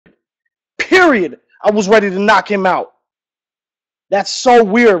period, I was ready to knock him out. That's so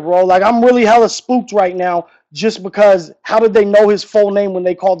weird, bro. Like, I'm really hella spooked right now just because how did they know his full name when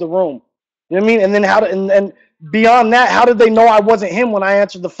they called the room? You know what I mean? And then and beyond that, how did they know I wasn't him when I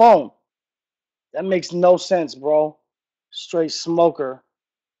answered the phone? That makes no sense, bro. Straight smoker.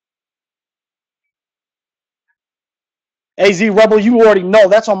 AZ Rebel, you already know.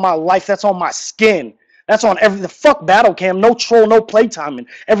 That's on my life. That's on my skin. That's on the fuck battle cam. No troll, no playtiming.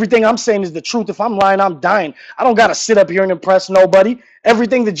 Everything I'm saying is the truth. If I'm lying, I'm dying. I don't got to sit up here and impress nobody.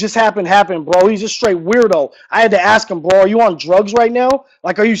 Everything that just happened, bro. He's a straight weirdo. I had to ask him, bro, are you on drugs right now?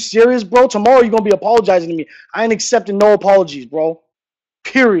 Like, are you serious, bro? Tomorrow you're going to be apologizing to me. I ain't accepting no apologies, bro.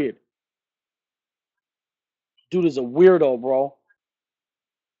 Period. Dude is a weirdo, bro.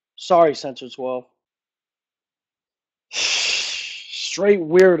 Sorry, Censor 12. Straight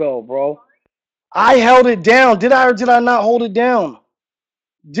weirdo, bro. I held it down. Did I or did I not hold it down?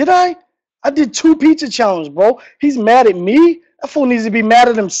 Did I? I did 2 pizza challenges, bro. He's mad at me? That fool needs to be mad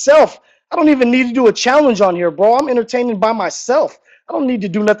at himself. I don't even need to do a challenge on here, bro. I'm entertaining by myself. I don't need to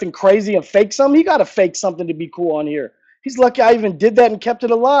do nothing crazy and fake something. He got to fake something to be cool on here. He's lucky I even did that and kept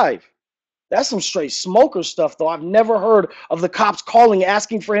it alive. That's some straight smoker stuff, though. I've never heard of the cops calling,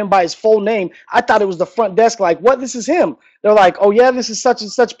 asking for him by his full name. I thought it was the front desk, like, what? This is him. They're like, oh, yeah, this is such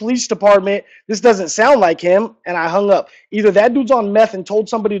and such police department. This doesn't sound like him. And I hung up. Either that dude's on meth and told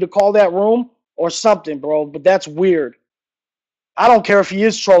somebody to call that room or something, bro. But that's weird. I don't care if he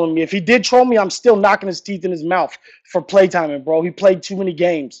is trolling me. If he did troll me, I'm still knocking his teeth in his mouth for playtiming, bro. He played too many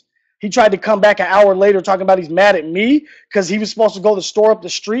games. He tried to come back an hour later talking about he's mad at me because he was supposed to go to the store up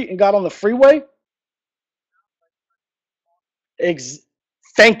the street and got on the freeway.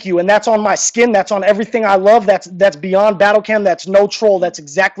 Thank you. And that's on my skin. That's on everything I love. That's beyond battle cam. That's no troll. That's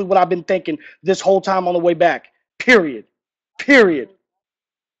exactly what I've been thinking this whole time on the way back. Period. Period.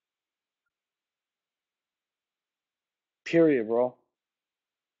 Period, bro.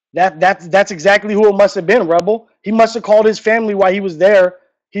 That's exactly who it must have been, Rebel. He must have called his family while he was there.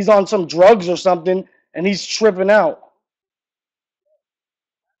 He's on some drugs or something, and he's tripping out.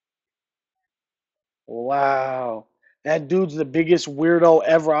 Wow. That dude's the biggest weirdo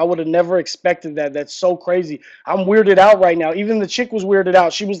ever. I would have never expected that. That's so crazy. I'm weirded out right now. Even the chick was weirded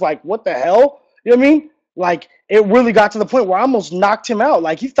out. She was like, what the hell? You know what I mean? Like, it really got to the point where I almost knocked him out.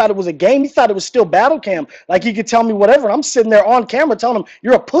 Like, he thought it was a game. He thought it was still battle cam. Like, he could tell me whatever. I'm sitting there on camera telling him,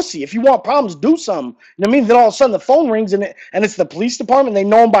 you're a pussy. If you want problems, do something. You know what I mean? Then all of a sudden the phone rings and it's the police department. They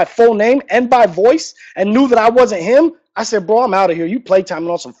know him by full name and by voice and knew that I wasn't him. I said, bro, I'm out of here. You playtiming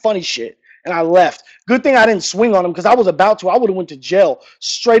on some funny shit. And I left. Good thing I didn't swing on him because I was about to. I would have went to jail.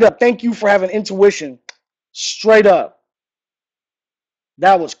 Straight up. Thank you for having intuition. Straight up.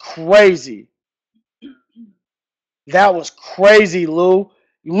 That was crazy. That was crazy, Lou.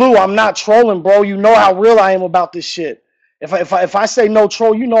 Lou, I'm not trolling, bro. You know how real I am about this shit. If I say no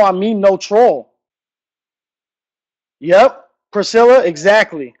troll, you know I mean no troll. Yep. Priscilla,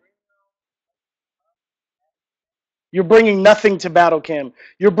 exactly. You're bringing nothing to Battle Cam.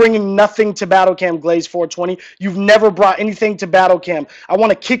 You're bringing nothing to Battle Cam, Glaze 420. You've never brought anything to Battle Cam. I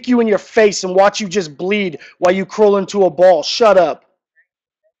want to kick you in your face and watch you just bleed while you crawl into a ball. Shut up.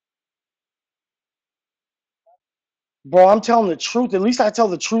 Bro, I'm telling the truth. At least I tell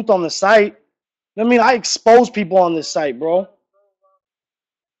the truth on the site. I mean, I expose people on this site, bro.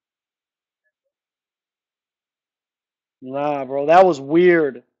 Nah, bro, that was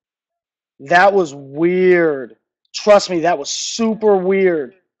weird. That was weird. Trust me, that was super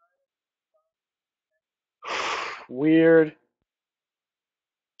weird. Weird.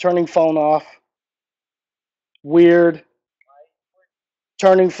 Turning phone off. Weird.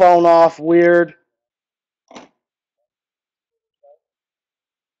 Turning phone off. Weird.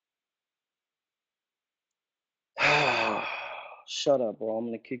 Shut up, bro. I'm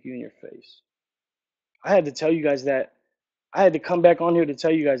going to kick you in your face. I had to tell you guys that. I had to come back on here to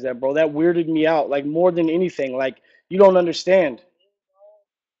tell you guys that, bro. That weirded me out, like, more than anything. Like, you don't understand.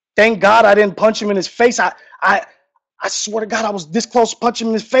 Thank God I didn't punch him in his face. I swear to God, I was this close to punching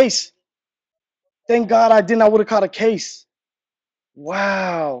him in his face. Thank God I didn't. I would have caught a case.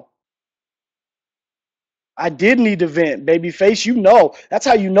 Wow. I did need to vent, babyface. You know. That's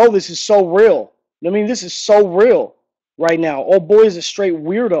how you know this is so real. I mean, this is so real right now. Oh, boy is a straight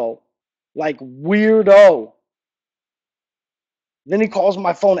weirdo. Like, weirdo. Then he calls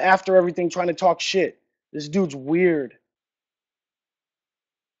my phone after everything trying to talk shit. This dude's weird.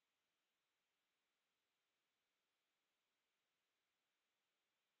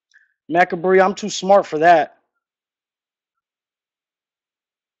 Macabre, I'm too smart for that.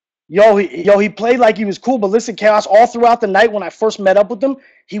 He played like he was cool, but listen, Chaos, all throughout the night when I first met up with him,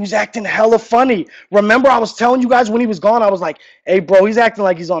 he was acting hella funny. Remember, I was telling you guys when he was gone, I was like, hey, bro, he's acting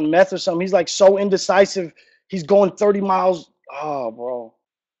like he's on meth or something. He's like so indecisive. He's going 30 miles. Oh, bro.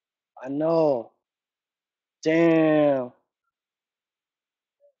 I know. Damn.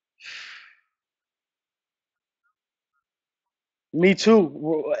 Me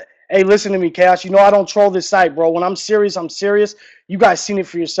too. Hey, listen to me, Chaos. You know I don't troll this site, bro. When I'm serious, I'm serious. You guys seen it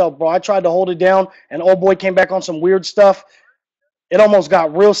for yourself, bro. I tried to hold it down, and old boy came back on some weird stuff. It almost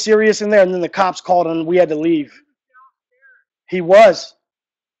got real serious in there, and then the cops called and we had to leave. He was.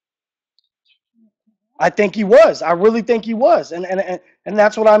 I think he was. I really think he was. And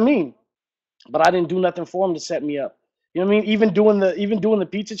that's what I mean. But I didn't do nothing for him to set me up. You know what I mean? Even doing the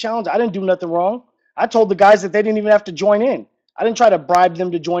pizza challenge, I didn't do nothing wrong. I told the guys that they didn't even have to join in. I didn't try to bribe them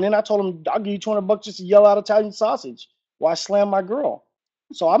to join in. I told them I'll give you $200 just to yell out Italian sausage while I slam my girl.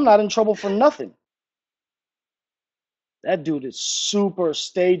 So I'm not in trouble for nothing. That dude is super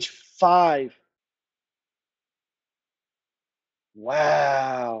stage 5.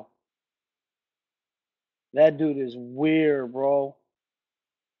 Wow. That dude is weird, bro.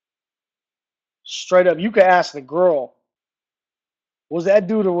 Straight up, you could ask the girl. Was that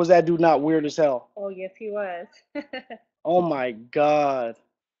dude or was that dude not weird as hell? Oh, yes, he was. Oh my God.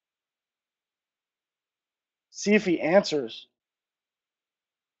 See if he answers.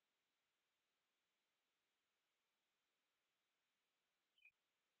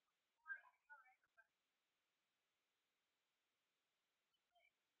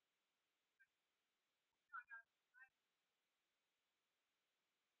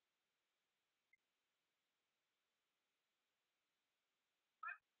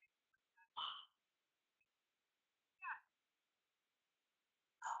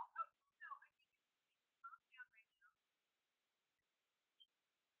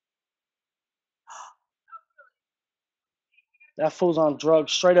 That fool's on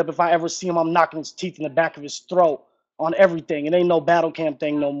drugs. Straight up, if I ever see him, I'm knocking his teeth in the back of his throat on everything. It ain't no battle camp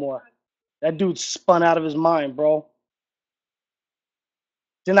thing no more. That dude spun out of his mind, bro.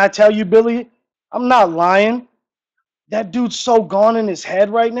 Didn't I tell you, Billy? I'm not lying. That dude's so gone in his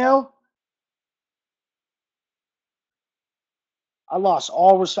head right now. I lost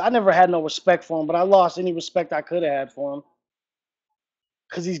all respect. I never had no respect for him, but I lost any respect I could have had for him.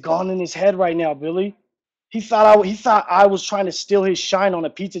 Because he's gone in his head right now, Billy. He thought I was trying to steal his shine on a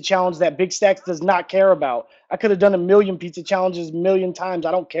pizza challenge that BigStacks does not care about. I could have done a million pizza challenges a million times.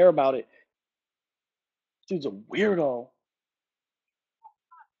 I don't care about it. Dude's a weirdo.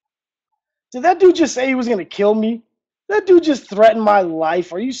 Did that dude just say he was gonna kill me? That dude just threatened my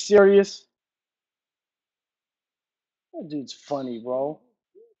life. Are you serious? That dude's funny, bro.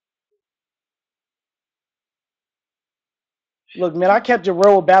 Look, man, I kept it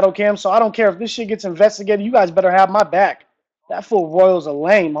real with Battle Cam, so I don't care if this shit gets investigated. You guys better have my back. That fool Royal's a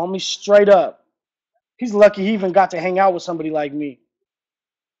lame, homie. Straight up. He's lucky he even got to hang out with somebody like me.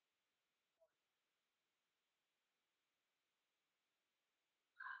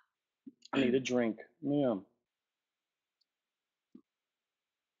 I need a drink. Yeah.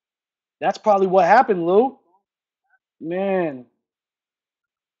 That's probably what happened, Lou. Man,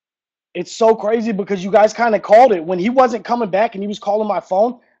 it's so crazy because you guys kind of called it. When he wasn't coming back and he was calling my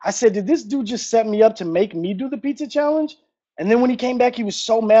phone, I said, did this dude just set me up to make me do the pizza challenge? And then when he came back, he was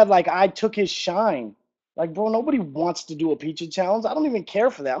so mad, like I took his shine. Like, bro, nobody wants to do a pizza challenge. I don't even care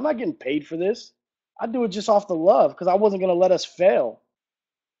for that. I'm not getting paid for this. I do it just off the love because I wasn't going to let us fail.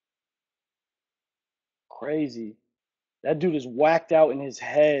 Crazy. That dude is whacked out in his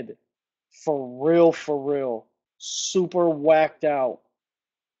head. For real, for real. Super whacked out.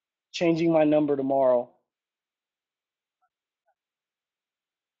 Changing my number tomorrow.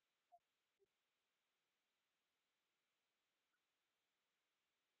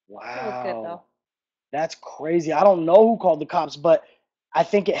 It was good though. Wow. That's crazy. I don't know who called the cops, but I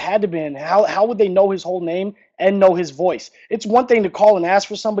think it had to be. How would they know his whole name and know his voice? It's one thing to call and ask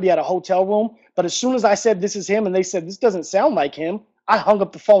for somebody at a hotel room, but as soon as I said this is him and they said this doesn't sound like him, I hung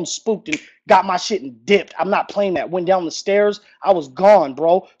up the phone, spooked, and got my shit and dipped. I'm not playing that. Went down the stairs. I was gone,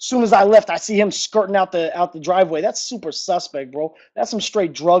 bro. As soon as I left, I see him skirting out the driveway. That's super suspect, bro. That's some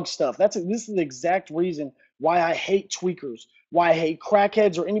straight drug stuff. This is the exact reason why I hate tweakers, why I hate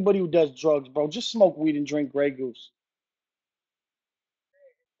crackheads or anybody who does drugs, bro. Just smoke weed and drink Grey Goose.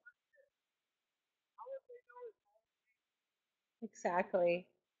 Exactly.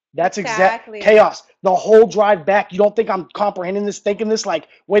 That's exact Exactly. chaos. The whole drive back, you don't think I'm comprehending this, thinking this? Like,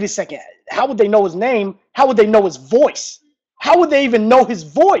 wait a second. How would they know his name? How would they know his voice? How would they even know his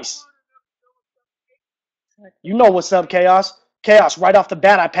voice? You Exactly. know what's up, chaos. Chaos, right off the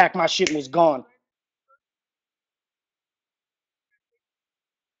bat, I packed my shit and was gone.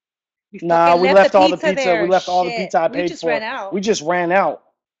 Nah, we left all the pizza. There. We left all the Shit. pizza I We paid just for. ran out. We just ran out.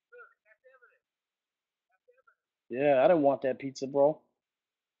 Yeah, I didn't want that pizza, bro.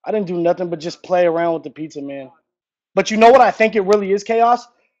 I didn't do nothing but just play around with the pizza, man. But you know what I think it really is, Chaos?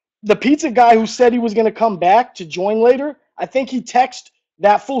 The pizza guy who said he was going to come back to join later, I think he texted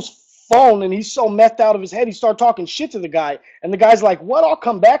that fool's phone and he's so methed out of his head, he started talking shit to the guy. And the guy's like, what? I'll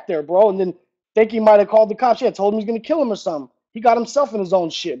come back there, bro. And then think he might have called the cops. Yeah, told him he was going to kill him or something. He got himself in his own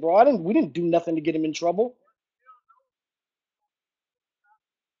shit, bro. We didn't do nothing to get him in trouble.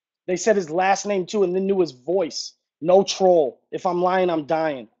 They said his last name too and then knew his voice. No troll. If I'm lying, I'm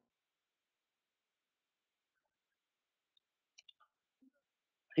dying.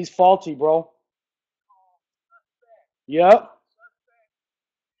 He's faulty, bro. Yep.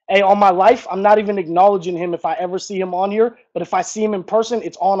 Hey, on my life, I'm not even acknowledging him if I ever see him on here. But if I see him in person,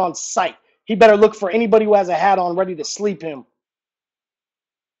 it's on sight. He better look for anybody who has a hat on ready to sleep him.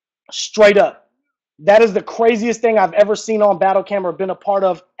 Straight up. That is the craziest thing I've ever seen on battle cam or been a part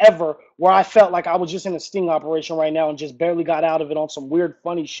of ever, where I felt like I was just in a sting operation right now and just barely got out of it on some weird,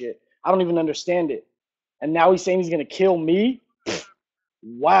 funny shit. I don't even understand it. And now he's saying he's going to kill me?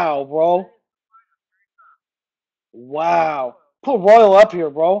 Wow, bro. Wow. Put Royal up here,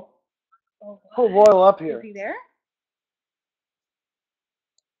 bro. Put Royal up here. Is he there?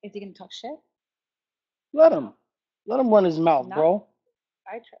 Is he gonna talk shit? Let him. Let him run his mouth, No. bro.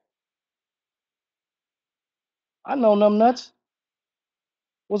 I try. I know them nuts.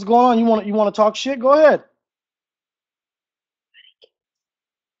 What's going on? You want to talk shit? Go ahead.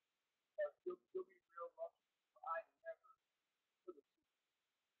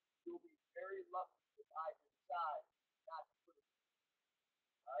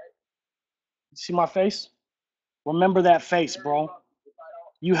 See my face? Remember that face, bro.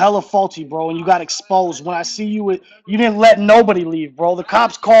 You hella faulty, bro, and you got exposed. When I see you, you didn't let nobody leave, bro. The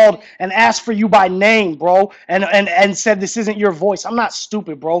cops called and asked for you by name, bro, and said this isn't your voice. I'm not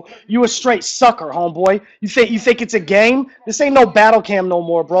stupid, bro. You a straight sucker, homeboy. You think it's a game? This ain't no battle cam no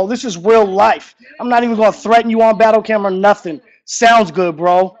more, bro. This is real life. I'm not even gonna threaten you on battle cam or nothing. Sounds good,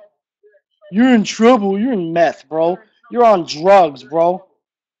 bro. You're in trouble. You're in meth, bro. You're on drugs, bro.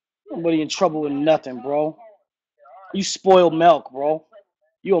 Nobody in trouble with nothing, bro. You spoiled milk, bro.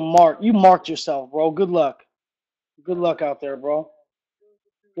 You marked yourself, bro. Good luck. Good luck out there, bro.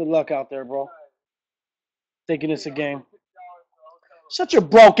 Good luck out there, bro. Thinking it's a game. Shut your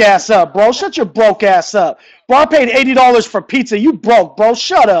broke ass up, bro. Shut your broke ass up. Bro, I paid $80 for pizza. You broke, bro.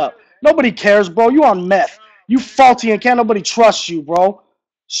 Shut up. Nobody cares, bro. You on meth. You faulty and can't nobody trust you, bro.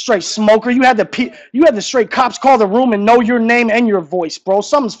 Straight smoker. You had the straight cops call the room and know your name and your voice, bro.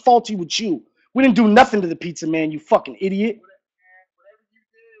 Something's faulty with you. We didn't do nothing to the pizza man, you fucking idiot.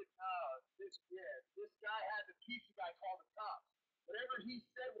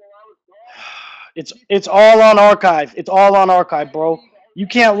 It's all on archive. It's all on archive, bro. You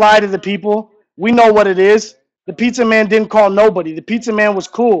can't lie to the people. We know what it is. The pizza man didn't call nobody. The pizza man was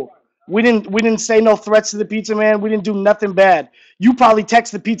cool. We didn't say no threats to the pizza man. We didn't do nothing bad. You probably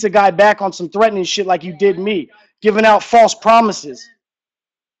text the pizza guy back on some threatening shit like you did me, giving out false promises.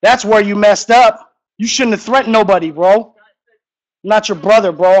 That's where you messed up. You shouldn't have threatened nobody, bro. I'm not your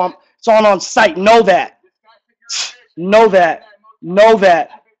brother, bro. It's all on sight. Know that. Know that. Know that.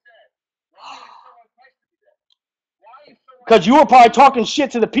 Because you were probably talking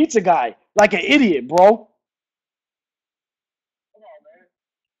shit to the pizza guy like an idiot, bro.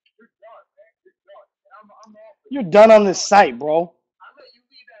 You're done on this site, bro.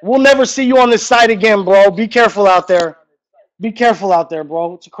 We'll never see you on this site again, bro. Be careful out there. Be careful out there,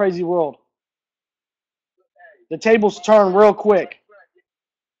 bro. It's a crazy world. The tables turn real quick.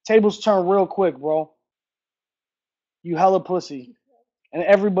 Tables turn real quick, bro. You hella pussy. And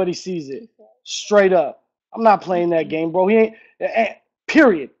everybody sees it. Straight up. I'm not playing that game, bro. He ain't.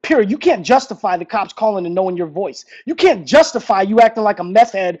 Period. You can't justify the cops calling and knowing your voice. You can't justify you acting like a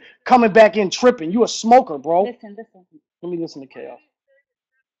meth head coming back in tripping. You a smoker, bro. Listen. Let me listen to Chaos.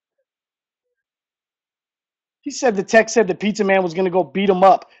 He said the text said the pizza man was going to go beat him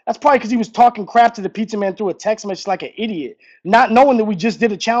up. That's probably because he was talking crap to the pizza man through a text message like an idiot. Not knowing that we just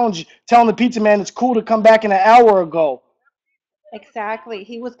did a challenge telling the pizza man it's cool to come back in an hour ago. Exactly.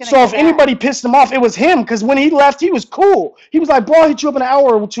 He was gonna. So if anybody pissed him off, it was him. Because when he left, he was cool. He was like, bro, I'll hit you up in an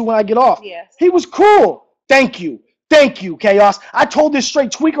hour or two when I get off. Yes. He was cool. Thank you, Chaos. I told this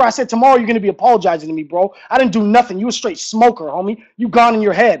straight tweaker, I said, tomorrow you're going to be apologizing to me, bro. I didn't do nothing. You a straight smoker, homie. You gone in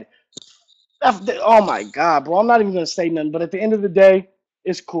your head. Oh, my God, bro. I'm not even going to say nothing. But at the end of the day,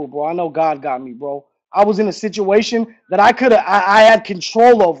 it's cool, bro. I know God got me, bro. I was in a situation that I had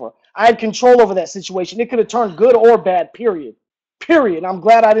control over. I had control over that situation. It could have turned good or bad, period. Period. I'm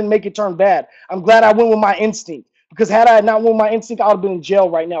glad I didn't make it turn bad. I'm glad I went with my instinct. Because had I not went with my instinct, I would have been in jail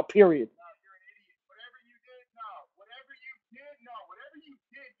right now, period.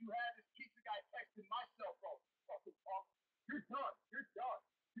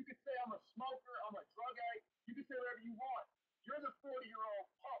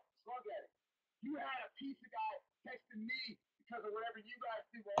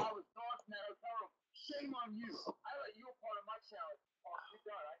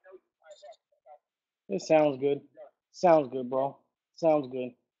 It sounds good. Sounds good, bro. Sounds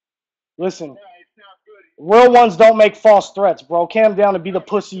good. Listen, real ones don't make false threats, bro. Calm down and be the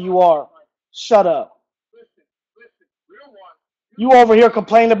pussy you are. Shut up. You over here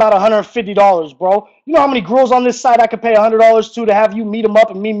complaining about $150, bro. You know how many girls on this site I could pay $100 to have you meet them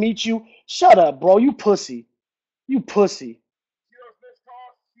up and me meet you? Shut up, bro. You pussy. You pussy.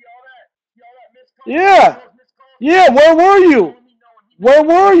 Yeah. Yeah, where were you? Where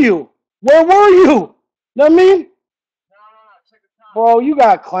were you? Where were you? Know what I mean? Bro, you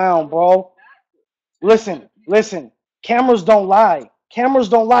got clown, bro. Listen. Cameras don't lie. Cameras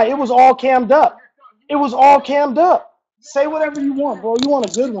don't lie. It was all cammed up. It was all cammed up. Say whatever you want, bro. You want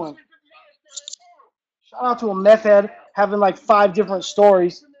a good one. Shout out to a meth head having like 5 different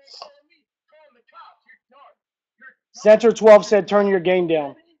stories. Center 12 said turn your game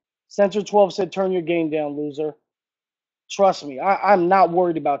down. Center 12 said turn your game down, loser. Trust me, I'm not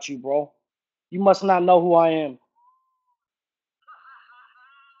worried about you, bro. You must not know who I am.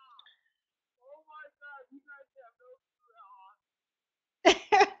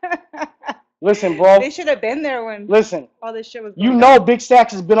 Listen, bro. They should have been there when all this shit was going you know BigStacks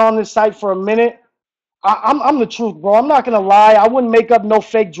has been on this site for a minute. I'm the truth, bro. I'm not going to lie. I wouldn't make up no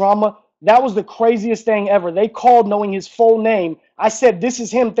fake drama. That was the craziest thing ever. They called knowing his full name. I said, this is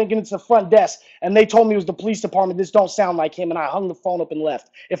him, thinking it's the front desk. And they told me it was the police department. This don't sound like him. And I hung the phone up and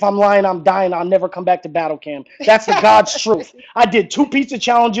left. If I'm lying, I'm dying. I'll never come back to battle cam. That's the God's truth. I did 2 pizza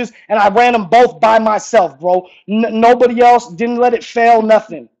challenges, and I ran them both by myself, bro. Nobody else didn't let it fail,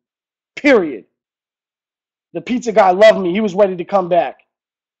 nothing. Period. The pizza guy loved me. He was ready to come back.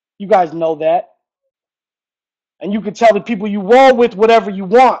 You guys know that. And you can tell the people you roll with whatever you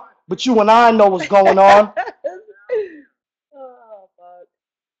want. But you and I know what's going on. Oh, fuck.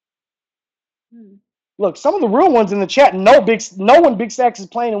 Look, some of the real ones in the chat know when BigStacks is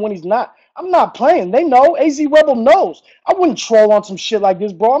playing and when he's not. I'm not playing. They know. AZ Rebel knows. I wouldn't troll on some shit like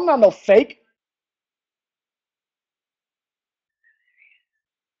this, bro. I'm not no fake.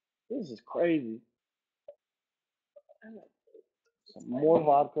 This is crazy. Some more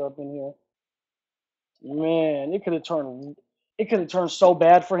vodka up in here. Man, it could have turned so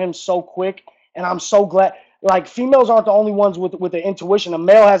bad for him so quick, and I'm so glad. Like, females aren't the only ones with the intuition. A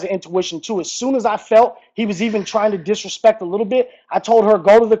male has an intuition too. As soon as I felt he was even trying to disrespect a little bit, I told her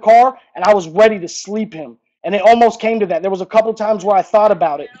go to the car, and I was ready to sleep him. And it almost came to that. There was a couple times where I thought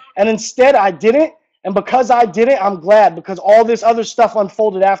about it, and instead I didn't. And because I didn't, I'm glad, because all this other stuff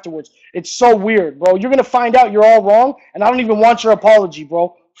unfolded afterwards. It's so weird, bro. You're gonna find out you're all wrong, and I don't even want your apology,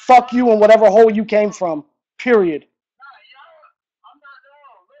 bro. Fuck you and whatever hole you came from. Period.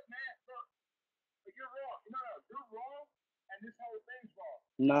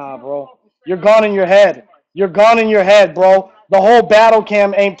 Nah, bro. You're gone in your head. You're gone in your head, bro. The whole battle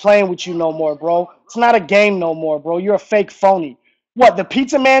cam ain't playing with you no more, bro. It's not a game no more, bro. You're a fake phony. What, the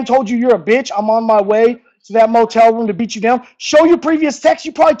pizza man told you you're a bitch? I'm on my way to that motel room to beat you down? Show your previous text.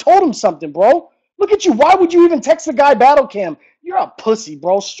 You probably told him something, bro. Look at you. Why would you even text the guy battle cam? You're a pussy,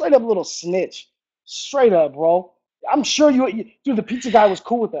 bro. Straight up little snitch. Straight up, bro. I'm sure dude, the pizza guy was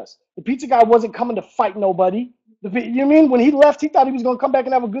cool with us. The pizza guy wasn't coming to fight nobody. You mean when he left, he thought he was going to come back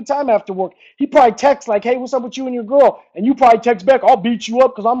and have a good time after work. He probably texts like, hey, what's up with you and your girl? And you probably text back, I'll beat you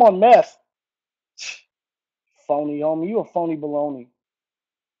up because I'm on meth. Phony, homie. You a phony baloney.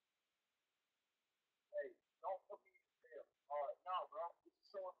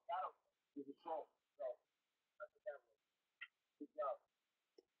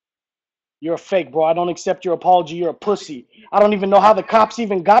 You're a fake, bro. I don't accept your apology. You're a pussy. I don't even know how the cops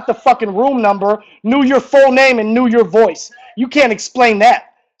even got the fucking room number, knew your full name, and knew your voice. You can't explain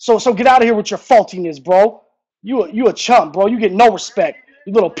that. So get out of here with your faultiness, bro. You a chump, bro. You get no respect.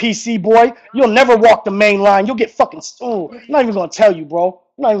 You little PC boy. You'll never walk the main line. You'll get fucking... Ooh, I'm not even going to tell you, bro.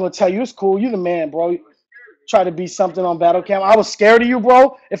 I'm not even going to tell you. It's cool. You're the man, bro. Try to be something on battle cam. I was scared of you,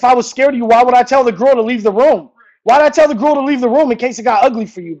 bro. If I was scared of you, why would I tell the girl to leave the room? Why did I tell the girl to leave the room in case it got ugly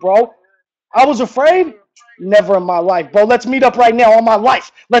for you, bro? I was afraid. Never in my life, bro. Let's meet up right now on my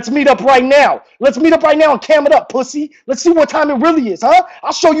life. Let's meet up right now. Let's meet up right now and cam it up, pussy. Let's see what time it really is, huh?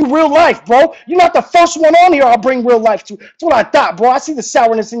 I'll show you real life, bro. You're not the first one on here I'll bring real life to. That's what I thought, bro. I see the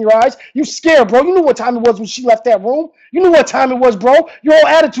sourness in your eyes. You scared, bro. You knew what time it was when she left that room. You knew what time it was, bro. Your whole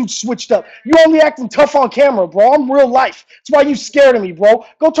attitude switched up. You only acting tough on camera, bro. I'm real life. That's why you scared of me, bro.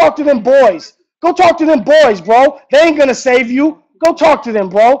 Go talk to them boys. Go talk to them boys, bro. They ain't gonna save you. Go talk to them,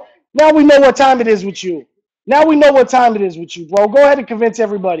 bro. Now we know what time it is with you. Now we know what time it is with you, bro. Go ahead and convince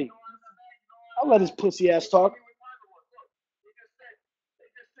everybody. I'll let his pussy ass talk.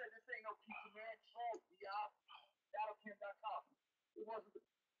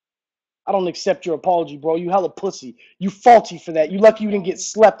 I don't accept your apology, bro. You hella pussy. You faulty for that. You lucky you didn't get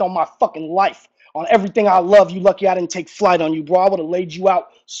slept on my fucking life. On everything I love, you lucky I didn't take flight on you, bro. I would have laid you out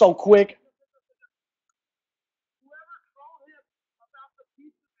so quick.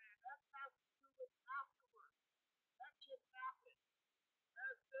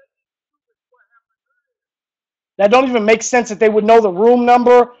 That don't even make sense that they would know the room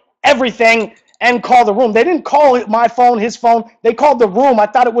number, everything, and call the room. They didn't call it my phone, his phone. They called the room. I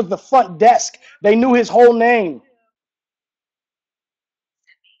thought it was the front desk. They knew his whole name.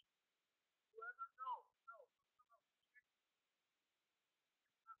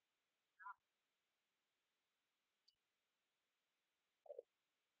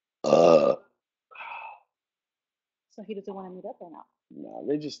 So he doesn't want to meet up or not? Nah,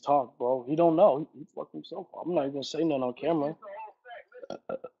 they just talk, bro. He don't know. He fucked himself up. I'm not even gonna say nothing on camera.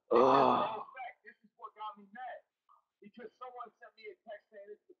 Because someone sent me a text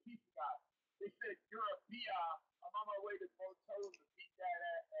saying it's the pizza guy. They said you're a BI. I'm on my way to motel room to beat that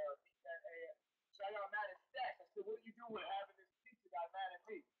So I got mad at Stack. I said, what do you do with having this pizza guy mad at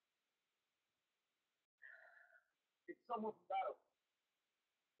me? It's someone from Battle.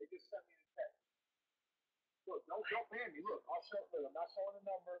 They just sent me the text. Look, don't ban me. Look, I'll show. Look, I'm not showing the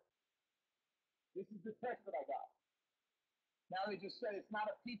number. This is the text that I got. Now they just said it's not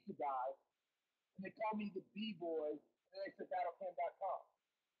a pizza guy, and they call me the B-boy. And they said Kn0ck.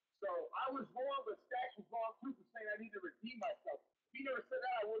 So I was wrong, but Stacks was wrong too for saying I need to redeem myself. If he never said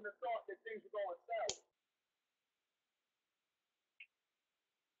that, I wouldn't have thought that things were going south.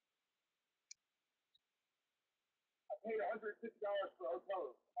 I paid $150 for a hotel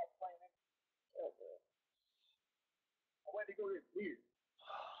room. I'm not playing it. I went to go get beer.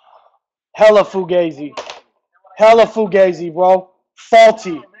 Hella fugazi, bro.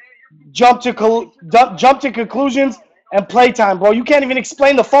 Faulty. Jump to conclusions and playtime, bro. You can't even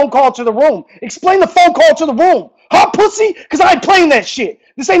explain the phone call to the room. Explain the phone call to the room. Huh, pussy? Because I ain't playing that shit.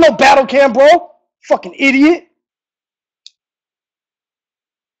 This ain't no battle cam, bro. Fucking idiot.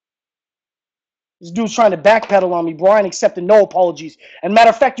 This dude's trying to backpedal on me, bro. I ain't accepting no apologies. And matter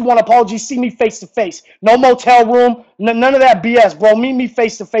of fact, you want apologies, see me face to face. No motel room, none of that BS, bro. Meet me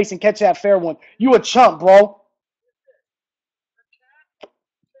face to face and catch that fair one. You a chump, bro.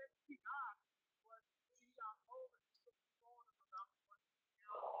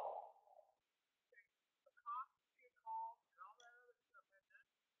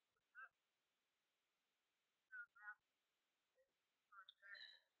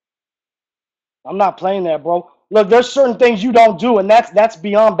 I'm not playing that, bro. Look, there's certain things you don't do, and that's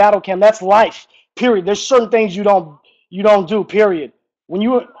beyond battle cam. That's life. Period. There's certain things you don't do. Period. When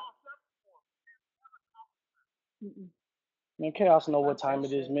you man, Chaos know what time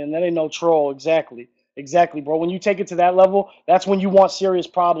it is, man. That ain't no troll. Exactly, bro. When you take it to that level, that's when you want serious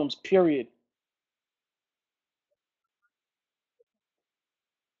problems. Period.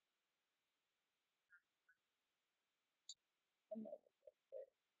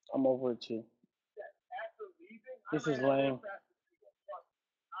 I'm over it too. This is lame.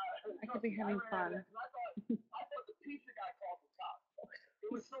 I could be having fun. It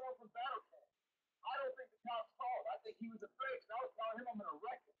was someone from Battle Cam. I don't think the cops called. I think he was afraid. I was telling him I'm gonna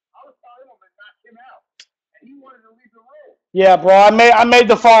wreck him. I was telling him I'm gonna knock him out, and he wanted to leave the room. Yeah, bro. I made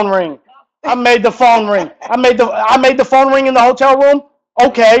the phone ring. I made the phone ring. I made the phone ring in the hotel room.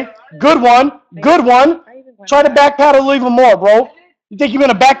 Okay, good one. Try to backpedal even more, bro. You think you're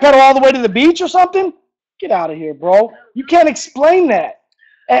gonna backpedal all the way to the beach or something? Get out of here, bro. You can't explain that.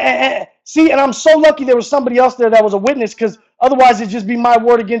 See, and I'm so lucky there was somebody else there that was a witness, because otherwise it'd just be my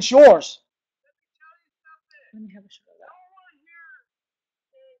word against yours. Let me have a shot of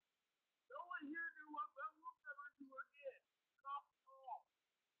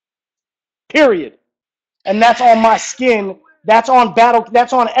that. Period. And that's on my skin. That's on battle.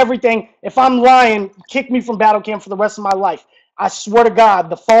 That's on everything. If I'm lying, kick me from battle camp for the rest of my life. I swear to God,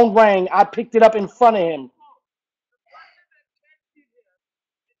 the phone rang. I picked it up in front of him.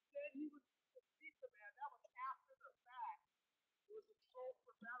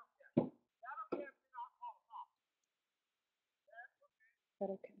 But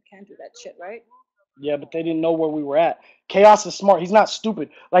I can't do that shit, right? Yeah, but they didn't know where we were at. Chaos is smart. He's not stupid.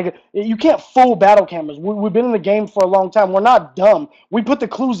 Like, you can't fool battle cameras. We've been in the game for a long time. We're not dumb. We put the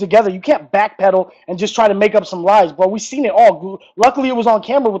clues together. You can't backpedal and just try to make up some lies, bro. We seen it all. Luckily, it was on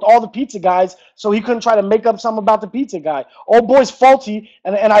camera with all the pizza guys, so he couldn't try to make up something about the pizza guy. Old boy's faulty,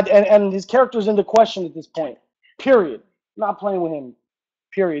 and his character's into question at this point. Period. Not playing with him.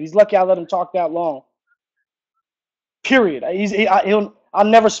 Period. He's lucky I let him talk that long. Period. I'll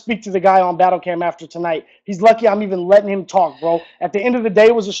never speak to the guy on Battlecam after tonight. He's lucky I'm even letting him talk, bro. At the end of the day,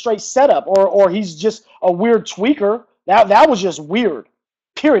 it was a straight setup, or he's just a weird tweaker. That was just weird.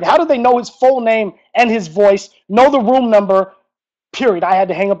 Period. How did they know his full name and his voice, know the room number? Period. I had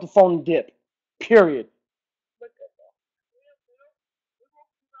to hang up the phone and dip. Period.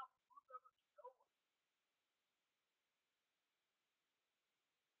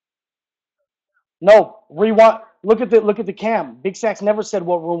 No, rewind. Look at the cam. BigStacks never said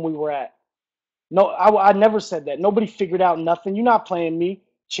what room we were at. No, I never said that. Nobody figured out nothing. You're not playing me.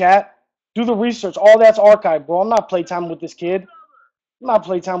 Chat. Do the research. All that's archived, bro. I'm not playtime with this kid. I'm not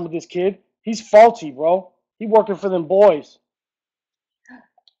playtime with this kid. He's faulty, bro. He working for them boys.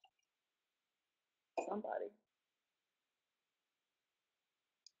 Somebody.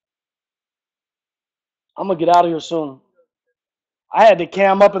 I'm going to get out of here soon. I had to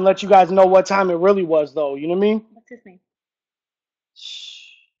cam up and let you guys know what time it really was, though. You know what I mean? What's his name?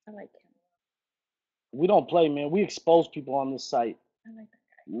 I like him. We don't play, man. We expose people on this site. I like that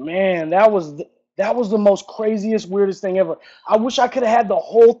guy. Man, that was the most craziest, weirdest thing ever. I wish I could have had the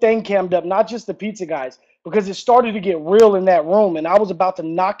whole thing cammed up, not just the pizza guys, because it started to get real in that room, and I was about to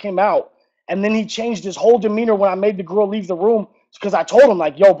knock him out. And then he changed his whole demeanor when I made the girl leave the room, because I told him,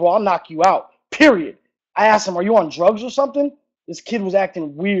 like, yo, bro, I'll knock you out, period. I asked him, are you on drugs or something? This kid was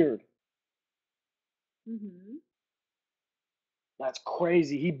acting weird. Mm-hmm. That's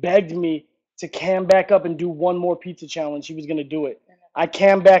crazy. He begged me to cam back up and do one more pizza challenge. He was going to do it. I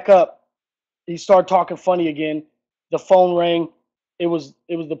cammed back up. He started talking funny again. The phone rang. It was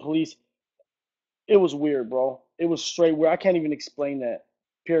the police. It was weird, bro. It was straight weird. I can't even explain that.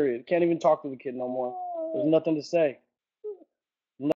 Period. Can't even talk to the kid no more. There's nothing to say.